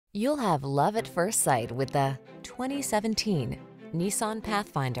You'll have love at first sight with the 2017 Nissan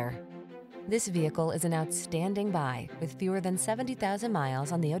Pathfinder. This vehicle is an outstanding buy with fewer than 70,000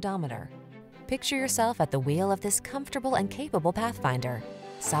 miles on the odometer. Picture yourself at the wheel of this comfortable and capable Pathfinder.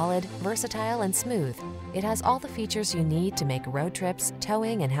 Solid, versatile, and smooth, it has all the features you need to make road trips,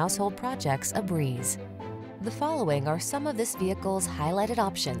 towing, and household projects a breeze. The following are some of this vehicle's highlighted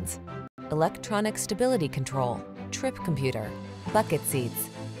options: electronic stability control, trip computer, bucket seats,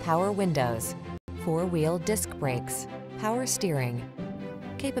 power windows, four-wheel disc brakes, power steering.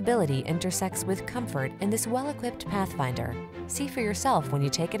 Capability intersects with comfort in this well-equipped Pathfinder. See for yourself when you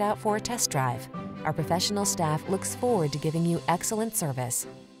take it out for a test drive. Our professional staff looks forward to giving you excellent service.